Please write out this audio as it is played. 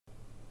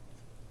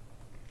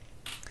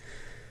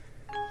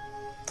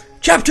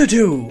Chapter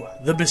 2,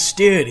 The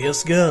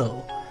Mysterious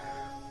Girl.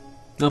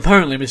 Now,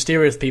 apparently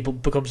mysterious people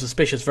become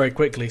suspicious very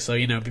quickly, so,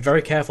 you know, be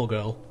very careful,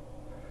 girl.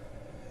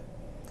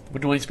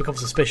 Wouldn't want you to become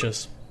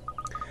suspicious.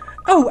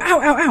 Oh,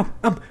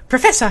 ow!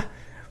 Professor,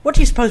 what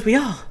do you suppose we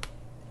are?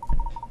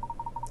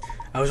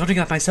 I was wondering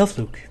that myself,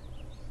 Luke.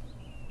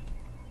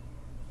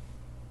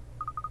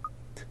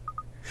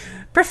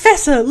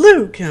 Professor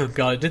Luke! Oh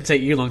god, it didn't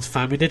take you long to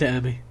find me, did it,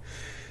 Emmy?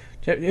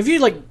 Have you,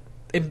 like,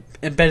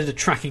 embedded a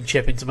tracking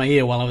chip into my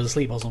ear while I was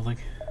asleep or something?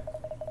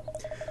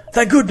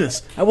 Thank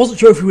goodness! I wasn't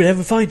sure if we would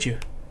ever find you.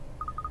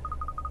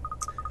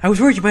 I was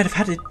worried you might have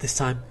had it this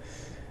time.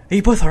 Are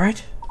you both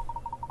alright?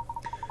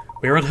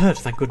 We are unhurt,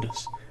 thank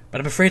goodness,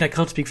 but I'm afraid I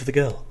can't speak for the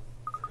girl.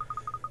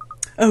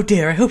 Oh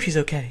dear, I hope she's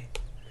okay.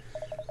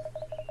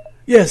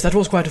 Yes, that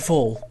was quite a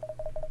fall.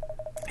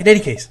 In any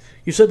case,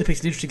 you've certainly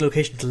picked an interesting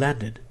location to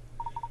land in.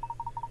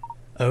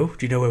 Oh,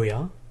 do you know where we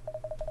are?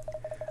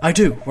 I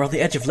do. We're on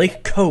the edge of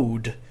Lake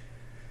Code.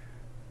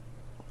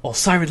 Or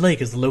Siren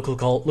Lake, as the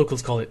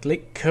locals call it.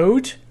 Lake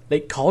Code?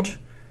 Lake Cod?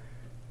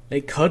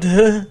 Lake Cod?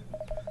 Who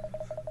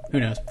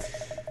knows?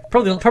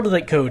 Probably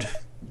Lake Code.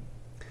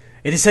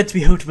 It is said to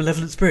be home to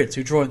malevolent spirits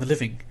who draw in the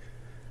living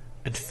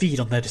and feed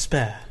on their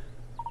despair.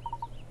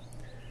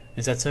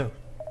 Is that so?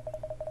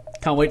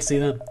 Can't wait to see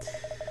them.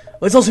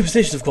 Well, it's all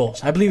superstitious, of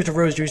course. I believe it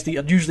arose due to the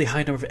unusually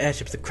high number of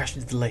airships that crashed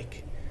into the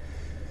lake.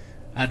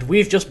 And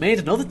we've just made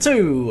another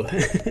 2!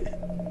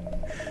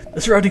 The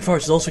surrounding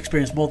forest has also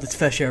experienced more than its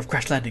fair share of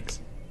crash landings.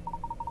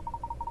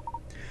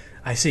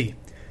 I see.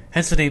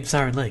 Hence the name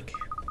Siren Lake.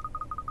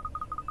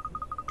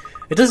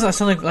 It doesn't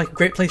sound like a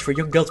great place for a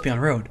young girl to be on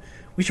her own.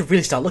 We should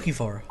really start looking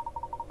for her.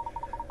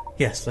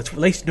 Yes, let's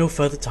waste no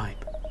further time.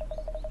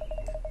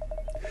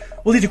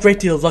 We'll need a great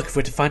deal of luck if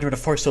we're to find her in a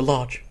forest so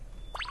large.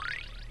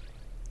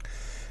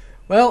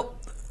 Well,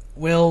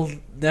 we'll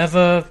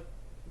never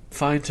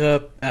find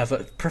her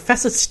ever.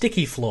 Professor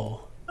Sticky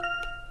Floor.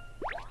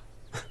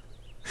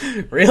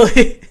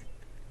 Really?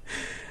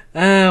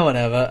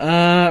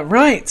 Whatever.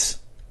 Right.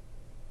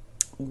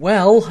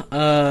 Well,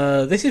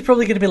 this is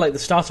probably going to be like the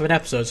start of an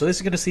episode, so this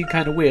is going to seem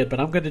kind of weird, but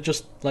I'm going to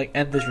just, like,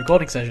 end this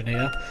recording session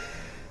here.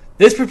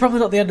 This is probably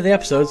not the end of the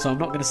episode, so I'm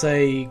not going to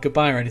say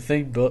goodbye or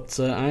anything, but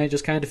I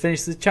just kind of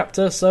finished this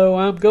chapter, so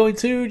I'm going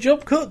to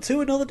jump cut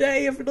to another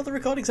day of another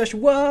recording session.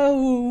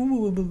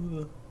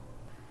 Whoa!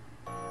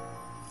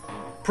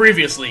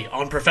 Previously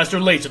on Professor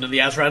Layton and the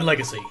Azran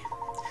Legacy.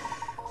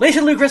 Layton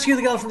and Luke rescue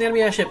the girl from the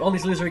enemy airship, only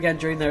to lose her again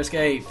during their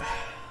escape.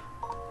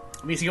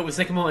 Meeting up with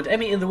Sycamore and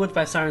Emmy in the woods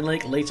by Siren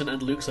Lake, Layton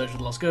and Luke search for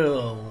the lost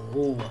girl.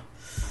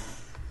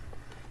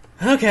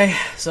 Okay,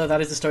 so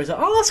that is the story.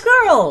 Oh,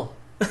 Squirrel!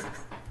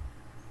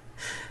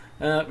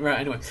 Right,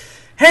 anyway.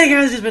 Hey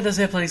guys, it's Mindez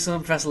here playing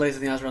some Professor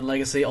Layton and the Azran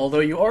Legacy, although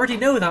you already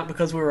know that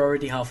because we're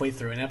already halfway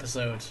through an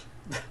episode.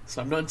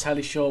 So I'm not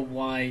entirely sure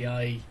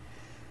why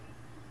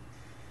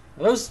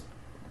Are those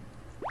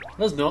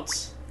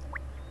nuts?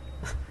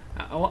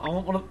 I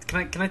want one of...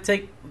 Can I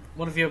take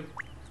one of your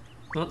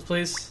nuts,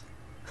 please?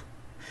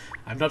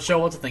 I'm not sure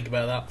what to think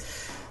about that.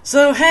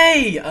 So,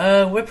 hey!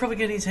 We're probably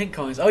going to need hint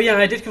coins. Oh yeah,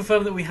 I did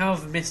confirm that we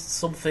have missed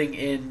something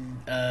in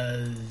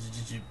the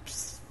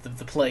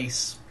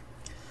place.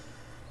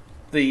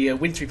 The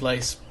wintry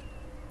place.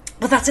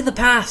 But that's in the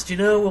past, you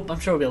know? I'm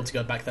sure we'll be able to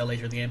go back there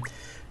later in the game.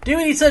 Do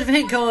we need search for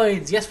hint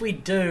coins? Yes, we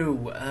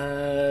do.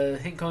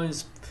 Hint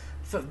coins...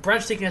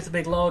 branch sticking out the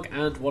big log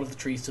and one of the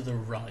trees to the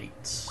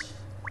right.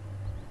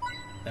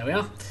 There we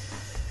are.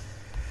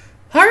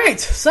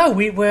 Alright, so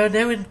we're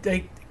now in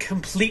a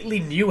completely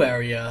new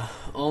area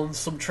on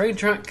some train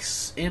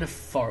tracks in a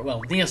forest.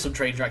 Well, near some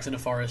train tracks in a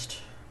forest.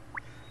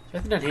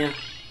 Nothing down here.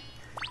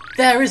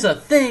 There is a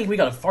thing! We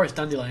got a forest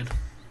dandelion.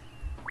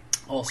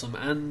 Awesome.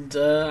 And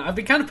I've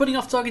been kind of putting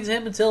off talking to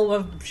him until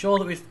I'm sure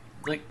that we've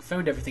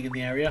found everything in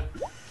the area.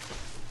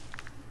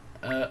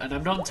 And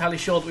I'm not entirely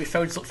sure that we've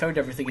found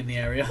everything in the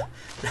area.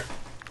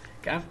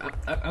 I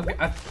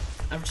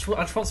just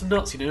want some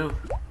nuts, you know.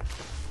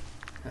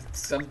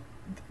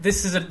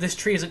 This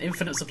tree is an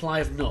infinite supply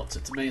of nuts.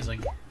 It's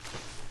amazing.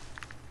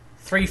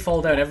 3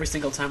 fall down every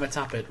single time I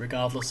tap it,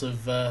 regardless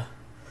of how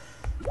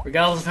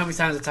many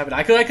times I tap it.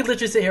 I could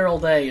literally sit here all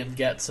day and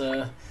get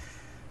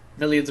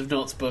millions of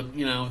nuts, but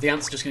you know the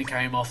ants are just going to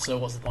carry them off. So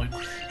what's the point?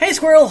 Hey,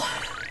 Squirrel!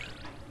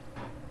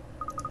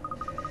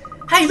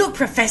 Hey, look,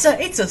 Professor!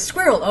 It's a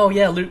squirrel! Oh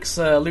yeah, Luke's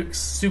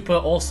super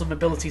awesome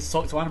ability to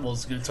talk to animals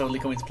is going to totally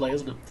come into play,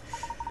 isn't it?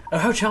 Oh,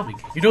 how charming.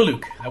 You know,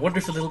 Luke, I wonder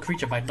if the little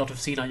creature might not have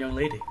seen our young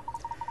lady.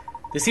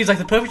 This seems like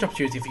the perfect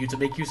opportunity for you to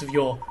make use of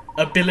your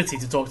ability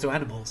to talk to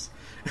animals.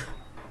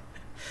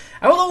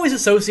 I will always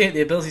associate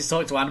the ability to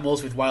talk to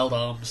animals with wild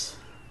arms.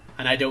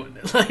 And I don't...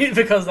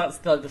 because that's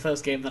the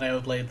first game that I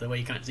ever played where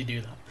you can actually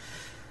do that.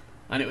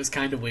 And it was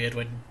kind of weird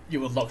when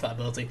you unlock that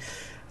ability.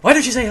 Why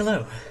don't you say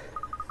hello?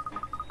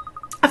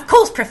 Of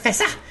course,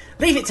 Professor!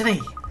 Leave it to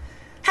me!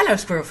 Hello,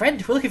 squirrel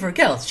friend. We're looking for a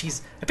girl.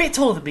 She's a bit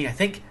taller than me, I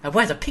think, and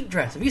wears a pink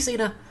dress. Have you seen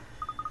her?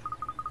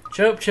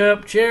 Chirp,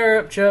 chirp,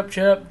 chirp, chirp,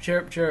 chirp,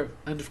 chirp, chirp.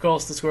 And of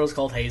course the squirrel's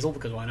called Hazel,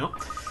 because why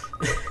not?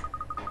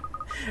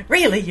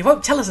 Really? You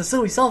won't tell us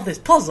until we solve this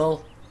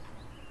puzzle?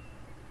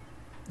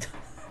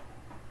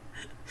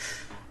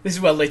 This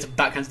is where Layton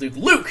backhands Luke.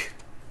 Luke!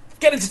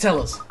 Get him to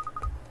tell us!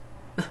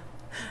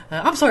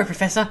 I'm sorry,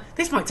 Professor.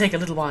 This might take a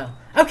little while.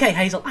 Okay,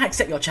 Hazel, I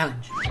accept your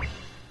challenge.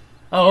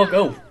 Oh,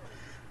 go.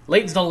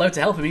 Layton's not allowed to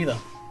help him either.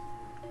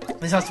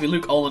 This has to be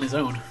Luke all on his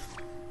own.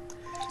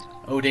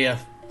 Oh dear.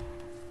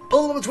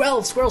 Puzzle number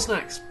 12, Squirrel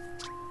Snacks.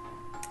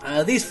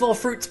 These 4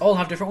 fruits all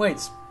have different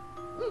weights.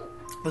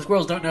 The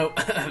squirrels don't know...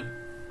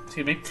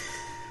 excuse me.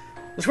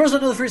 The squirrels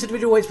don't know the fruits'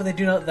 individual weights, but they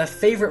do know that their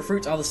favourite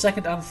fruits are the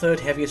second and third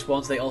heaviest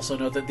ones. They also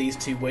know that these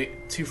two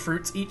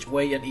fruits each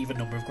weigh an even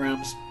number of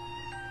grams.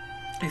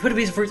 If you put a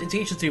piece of fruit into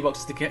each of the 2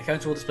 boxes, the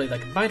counter will display their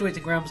combined weights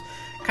in grams.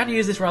 Can you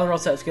use this rather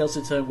odd set of scales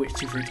to determine which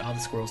 2 fruits are the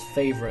squirrel's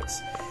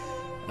favourites?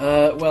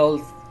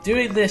 Well,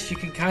 doing this, you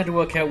can kind of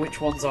work out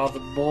which ones are the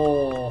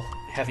more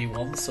heavy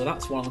ones. So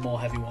that's one of the more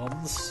heavy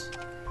ones.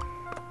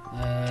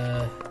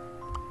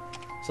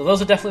 So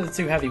those are definitely the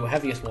 2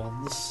 heaviest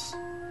ones.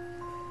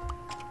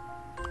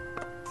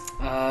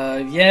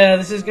 Yeah,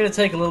 this is going to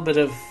take a little bit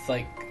of,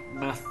 like,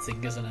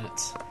 mathing, isn't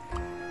it?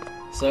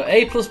 So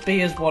A plus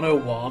B is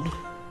 101.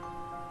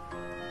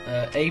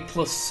 A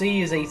plus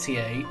C is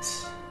 88.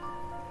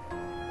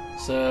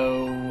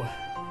 So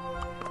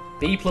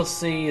B plus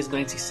C is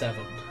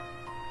 97.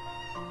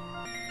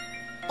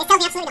 This tells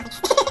me absolutely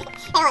nothing.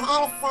 It was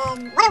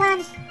 101,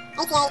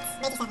 88,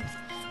 97.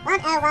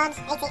 101,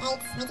 88,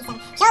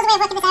 97. Shows a way of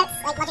working this out,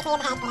 like, logically in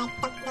my head, but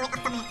I don't know it off the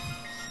top of my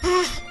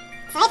head.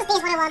 So A plus B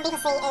is 101, B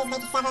plus C is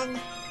 97.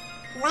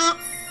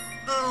 Let's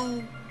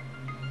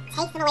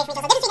take them away from each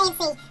other. The difference between A and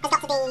C has got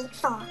to be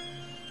 4.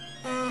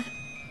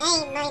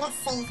 A minus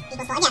C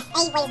equals 4. And yes,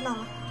 A weighs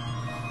more.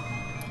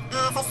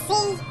 So C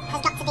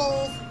has got to be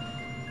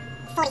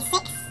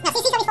 46. No,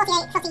 C's got to be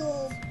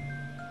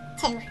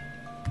 42.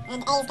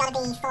 And A's got to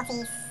be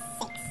 46.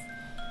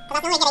 But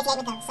that's the only way to get 88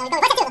 with those. So we go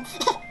with 2 of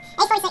them.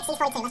 A 46, C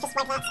 42. Let's just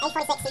wipe that. A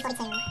 46, C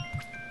 42.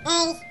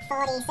 A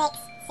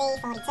 46, C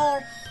 42.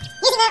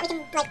 Using that, we can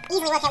like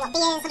easily work out what B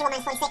is. 101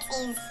 minus 46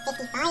 is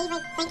 55, I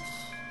think.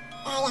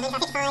 Yeah,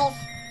 95, 55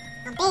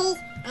 on B.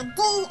 And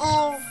D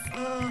is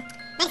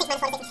 96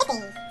 minus 46 is 50.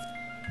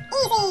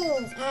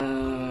 Easy!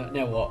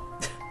 Now what?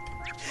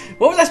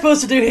 What was I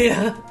supposed to do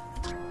here?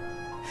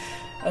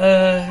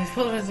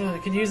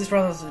 Can use this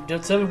rather to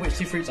determine which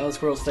 2 fruits are the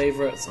squirrel's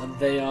favourites, and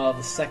they are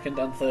the second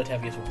and third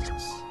heaviest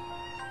ones.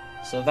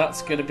 So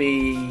that's going to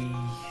be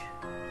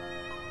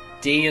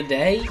D and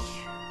A.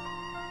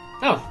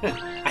 Oh,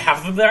 I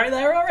have them right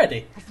there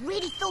already. I've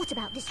really thought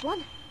about this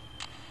one.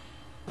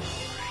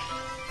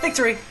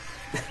 Victory!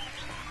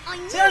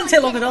 It doesn't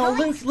take long at all.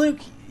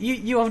 Luke,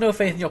 you have no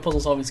faith in your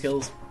puzzle-solving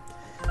skills.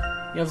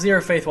 You have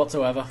 0 faith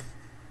whatsoever.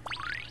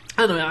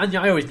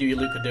 I always knew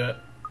Luke could do it.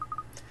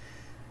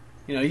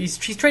 You know,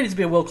 she's training to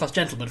be a world-class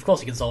gentleman. Of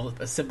course he can solve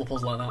a simple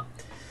puzzle like that.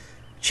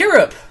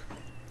 Chirrup!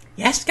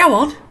 Yes, go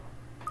on.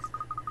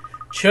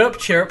 Chirp,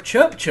 chirp,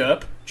 chirp,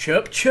 chirp,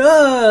 chirp,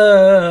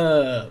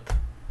 chirp!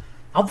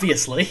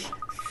 Obviously.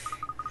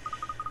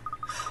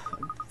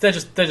 They're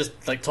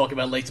just like talking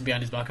about Layton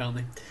behind his back, aren't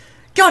they?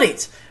 Got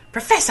it!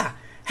 Professor!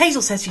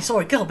 Hazel says she saw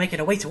a girl making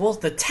her way towards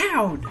the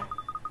town.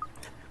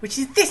 Which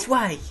is this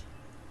way.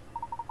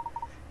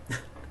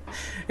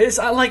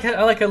 I like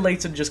how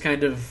Layton just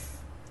kind of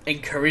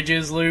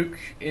encourages Luke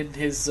in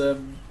his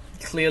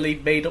clearly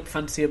made-up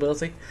fantasy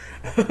ability.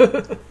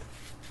 I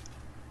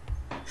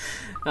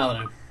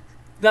don't know.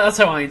 That's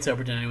how I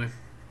interpret it anyway.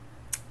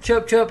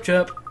 Chirp, chirp,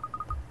 chirp.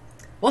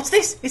 What's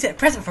this? Is it a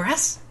present for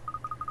us?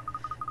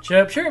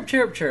 Chirp, chirp,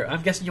 chirp, chirp.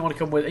 I'm guessing you want to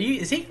come with...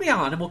 Is he going to be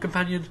our animal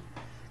companion?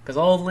 Because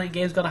all the Layton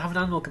games got to have an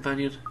animal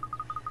companion.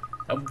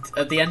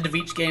 At the end of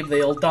each game,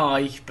 they all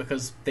die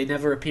because they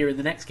never appear in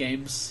the next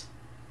games.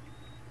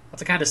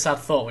 That's a kind of sad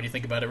thought when you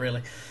think about it,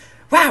 really.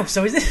 Wow,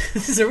 so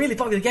this is a really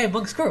popular game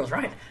among squirrels,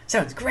 right?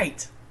 Sounds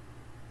great.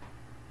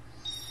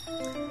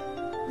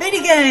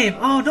 Minigame!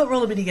 Oh, not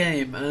roller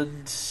minigame.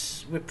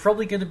 And we're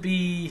probably going to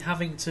be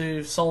having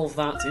to solve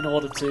that in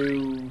order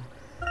to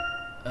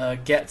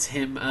get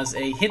him as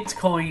a hint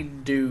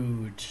coin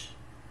dude.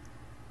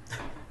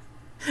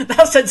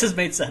 That sentence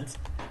made sense.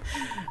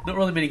 Not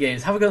roller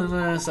minigames. Have a go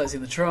on slice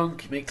in the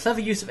trunk. Make clever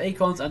use of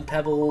acorns and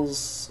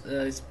pebbles.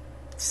 It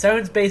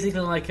sounds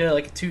basically like a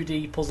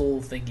 2D puzzle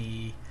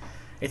thingy.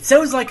 It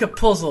sounds like a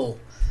puzzle,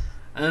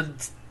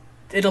 and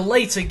in a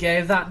later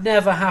game that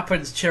never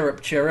happens. Chirrup,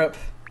 chirrup.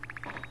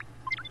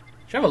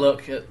 Should have a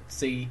look at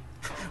see.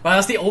 Well,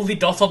 that's the only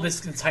dot on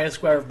this entire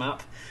square of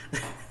map.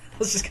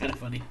 That's just kind of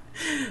funny.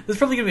 There's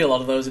probably going to be a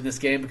lot of those in this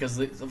game because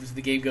obviously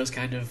the game goes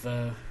kind of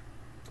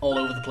all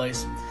over the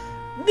place.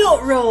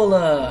 Nut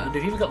roller! And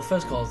we've even got the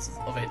first cause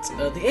of it.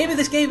 The aim of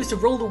this game is to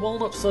roll the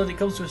walnut so that it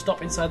comes to a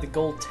stop inside the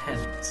gold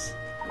tent.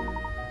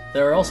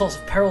 There are all sorts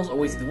of perils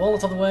awaiting the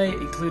walnut on the way,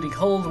 including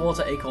cold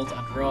water, acorns,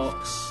 and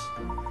rocks.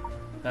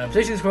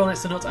 Position the squirrel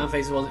next to the nut and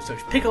face the walnut to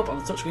pick up on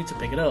the touchscreen to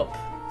pick it up.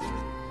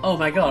 Oh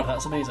my god,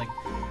 that's amazing.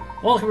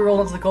 Walnut can be rolled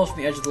onto the course from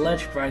the edge of the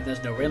ledge, provided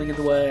there's no railing in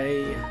the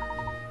way.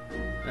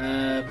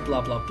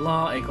 Blah blah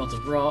blah, acorns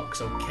and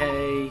rocks,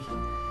 okay.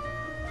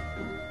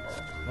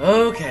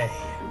 Okay.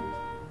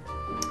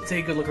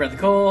 Take a good look around the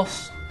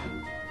course,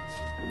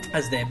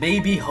 as there may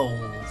be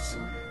holes.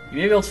 You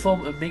may be able to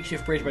form a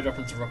makeshift bridge by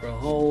dropping into a rock or a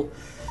hole.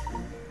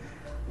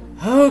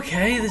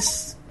 Okay,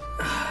 this...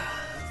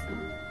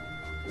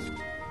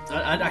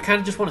 I kind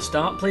of just want to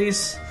start,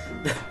 please.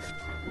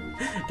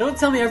 Don't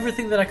tell me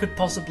everything that I could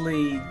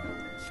possibly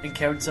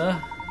encounter.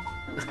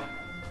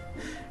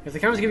 If the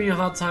camera's giving you a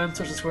hard time,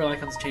 touch the squirrel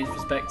icon to change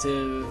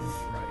perspective.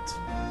 Right.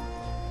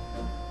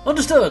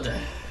 Understood!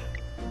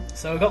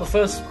 So we've got the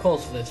first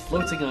course for this,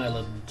 Floating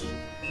Island.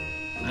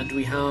 And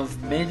we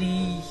have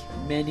many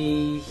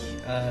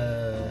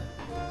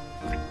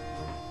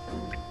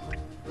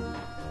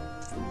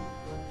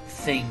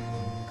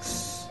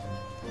things.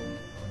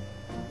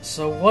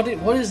 So what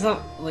is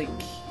that like?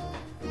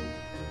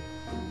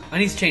 I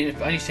need to change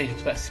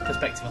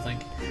perspective, I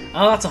think.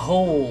 Oh, that's a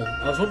hole.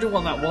 I was wondering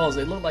what that was.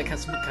 It looked like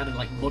some kind of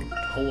like mud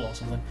hole or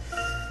something.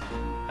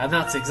 And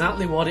that's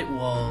exactly what it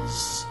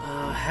was.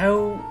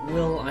 How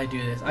will I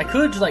do this? I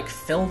could like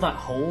fill that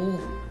hole,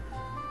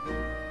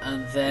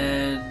 and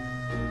then.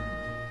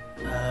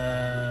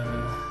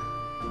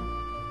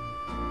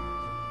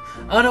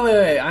 Oh no!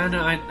 Wait! I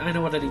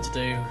know what I need to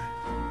do.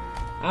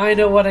 I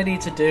know what I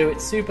need to do.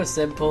 It's super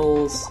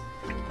simple.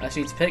 I just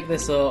need to pick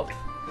this up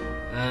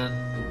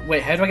and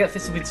wait. How do I get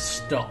this something to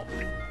stop?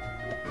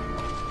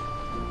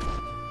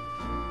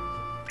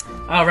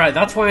 Oh right,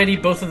 that's why I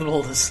need both of the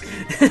boulders.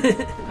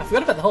 I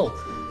forgot about the hole.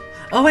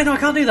 Oh wait, no, I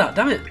can't do that.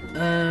 Damn it.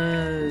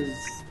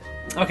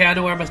 Okay, I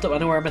know where I messed up.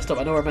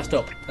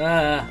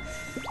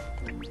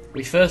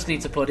 We first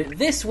need to put it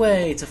this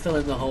way to fill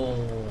in the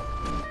hole.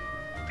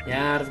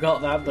 Yeah, I'd have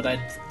got that, but I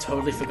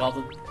totally forgot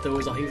that there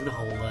was not even a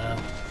hole there.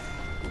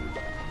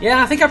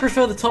 Yeah, I think I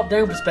prefer the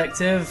top-down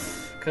perspective,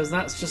 because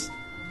that's just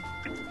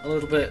a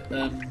little bit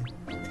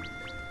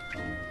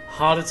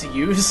harder to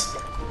use.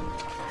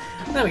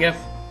 There we go.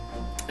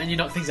 And you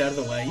knock things out of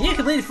the way. You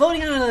completed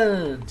Floating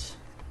Island!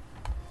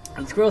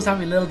 And Squirrel's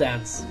having a little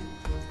dance.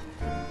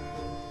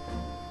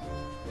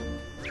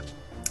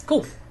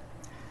 Cool.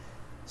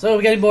 So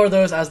we're getting more of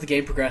those as the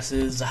game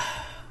progresses.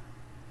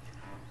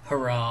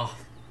 Hurrah.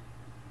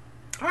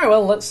 Alright,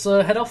 well, let's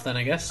head off then,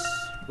 I guess.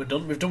 We're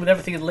done. We've done with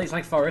everything in the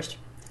Layton Forest.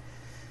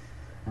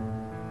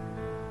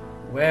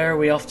 Where are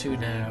we off to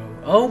now?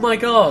 Oh my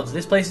god,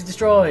 this place is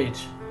destroyed.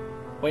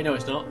 Wait, no,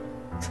 it's not.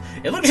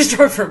 It looked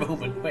destroyed for a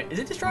moment. Wait, is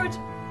it destroyed?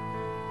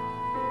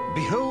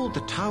 Behold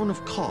the town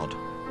of Cod.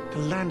 The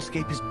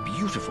landscape is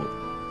beautiful,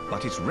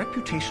 but its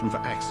reputation for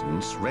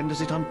accidents renders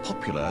it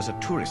unpopular as a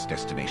tourist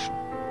destination.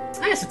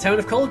 Ah, it's the town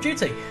of Call of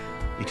Duty.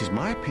 It is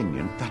my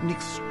opinion that an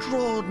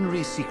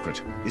extraordinary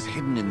secret is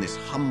hidden in this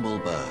humble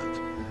bird.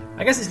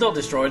 I guess it's not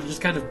destroyed, I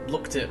just kind of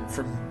looked at it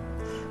from...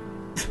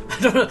 I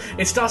don't know,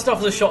 it starts off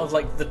as a shot of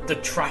like the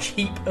trash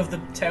heap of the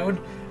town,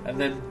 and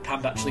then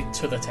panned actually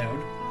to the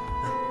town.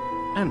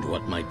 And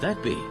what might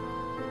that be?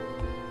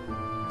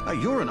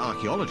 You're an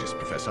archaeologist,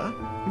 Professor.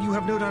 You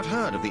have no doubt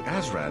heard of the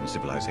Azran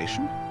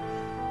civilization.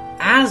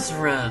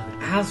 Azran,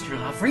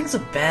 that rings a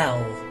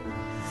bell.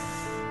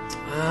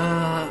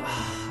 I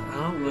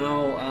don't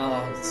know.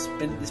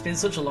 It's been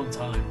such a long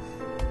time.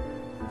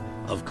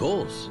 Of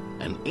course,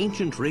 an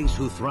ancient race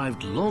who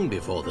thrived long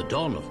before the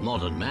dawn of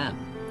modern man.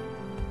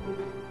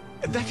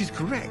 That is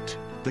correct.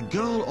 The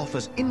girl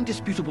offers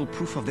indisputable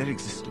proof of their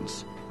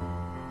existence.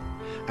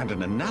 And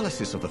an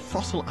analysis of the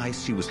fossil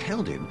ice she was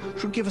held in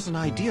should give us an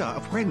idea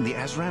of when the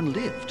Azran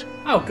lived.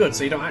 Oh, good.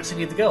 So you don't actually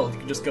need the girl. You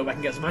can just go back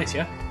and get some ice,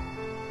 yeah?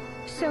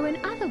 So in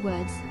other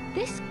words,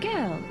 this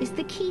girl is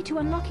the key to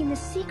unlocking the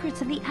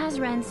secrets of the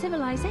Azran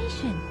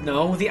civilization.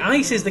 No, the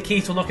ice is the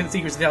key to unlocking the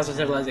secrets of the Azran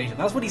civilization.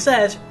 That's what he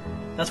said.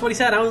 I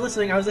was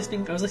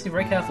listening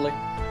very carefully.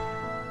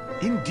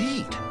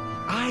 Indeed.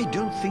 I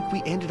don't think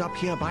we ended up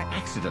here by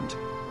accident.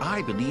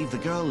 I believe the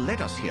girl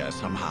led us here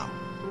somehow.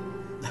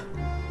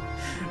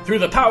 Through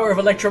the power of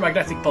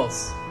electromagnetic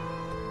pulse.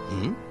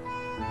 Hmm?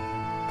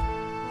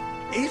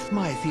 If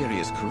my theory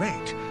is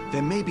correct,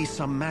 there may be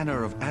some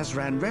manner of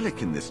Azran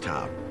relic in this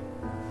town.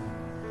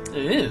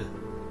 Ew.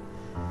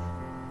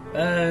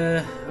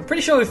 I'm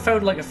pretty sure we've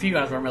found like a few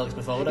Azran relics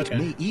before, but okay. It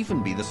may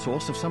even be the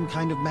source of some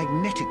kind of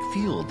magnetic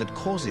field that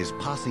causes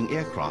passing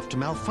aircraft to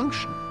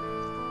malfunction.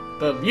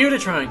 Bermuda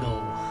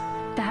Triangle.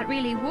 That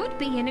really would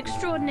be an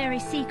extraordinary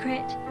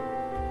secret.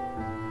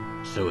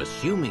 So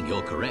assuming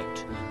you're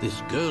correct,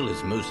 this girl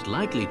is most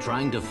likely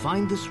trying to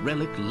find this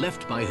relic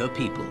left by her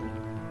people.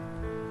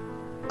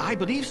 I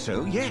believe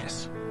so,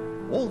 yes.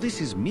 All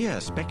this is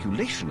mere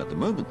speculation at the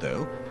moment,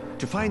 though.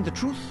 To find the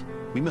truth,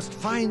 we must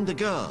find the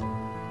girl.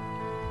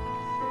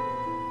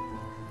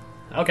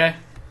 Okay.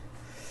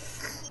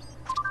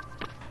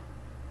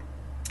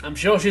 I'm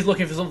sure she's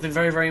looking for something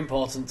very, very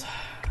important.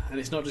 And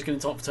it's not just going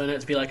to turn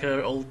out to be like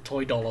her old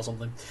toy doll or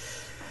something.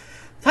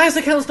 Thanks to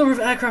the countless number of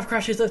aircraft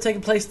crashes that have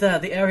taken place there,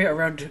 the area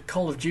around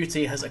Call of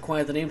Duty has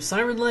acquired the name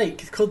Siren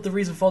Lake. Could the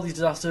reason for these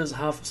disasters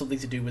have something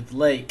to do with the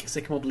lake?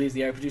 Sycamore believes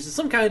the area produces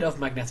some kind of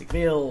magnetic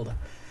field.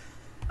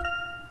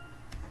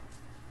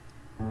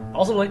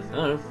 Possibly, I don't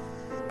know.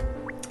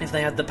 If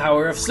they had the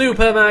power of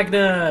super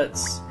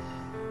magnets!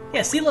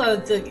 Yeah, see,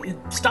 it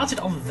started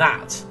on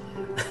that.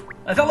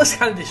 I thought it was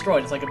kind of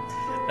destroyed. It's like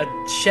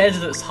a shed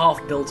that's half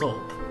built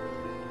up.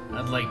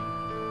 and like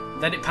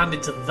then it panned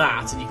into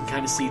that, and you can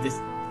kind of see this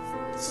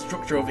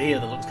structure over here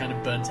that looks kind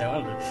of burnt out.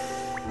 I don't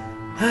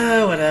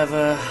know.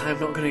 Whatever. I'm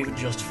not going to even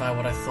justify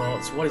what I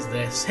thought. What is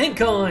this? Hint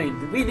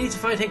coin. We need to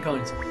find hint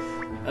coins.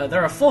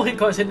 There are 4 hint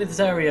coins hidden in this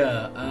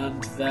area,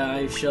 and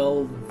I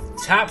shall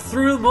tap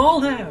through them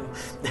all now.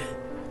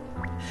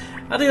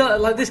 I think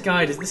like this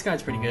guide. This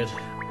guide's pretty good.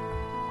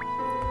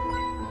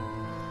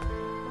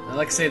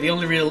 Like I say, the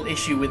only real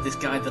issue with this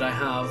guide that I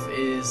have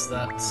is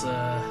that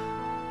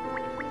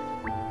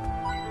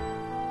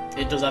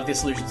it does have the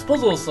solutions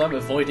puzzles, so I'm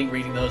avoiding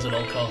reading those at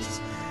all costs.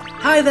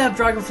 Hi there,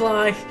 Dragonfly!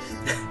 I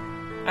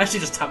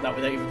actually just tapped that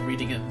without even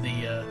reading it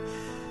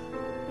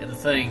in the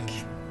thing.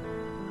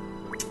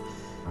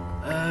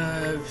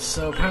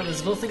 So apparently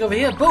there's another thing over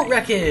here. Boat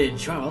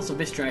wreckage! Wow, lots of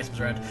mystery items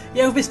around.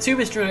 Yeah, we've missed 2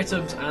 mystery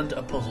items and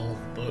a puzzle,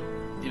 but,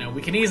 you know,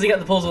 we can easily get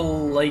the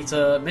puzzle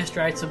later.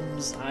 Mystery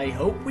items, I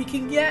hope we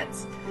can get.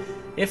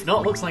 If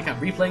not, looks like I'm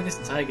replaying this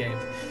entire game.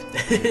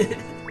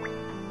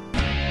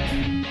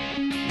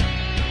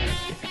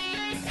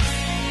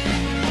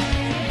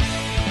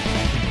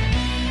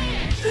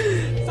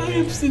 I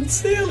am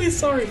sincerely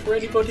sorry for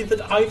anybody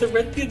that either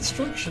read the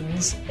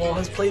instructions or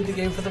has played the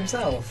game for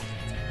themselves.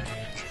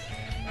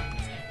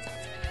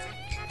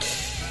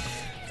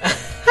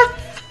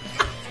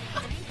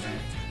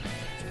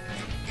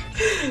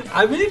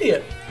 I'm an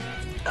idiot.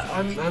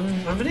 I'm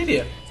an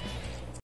idiot.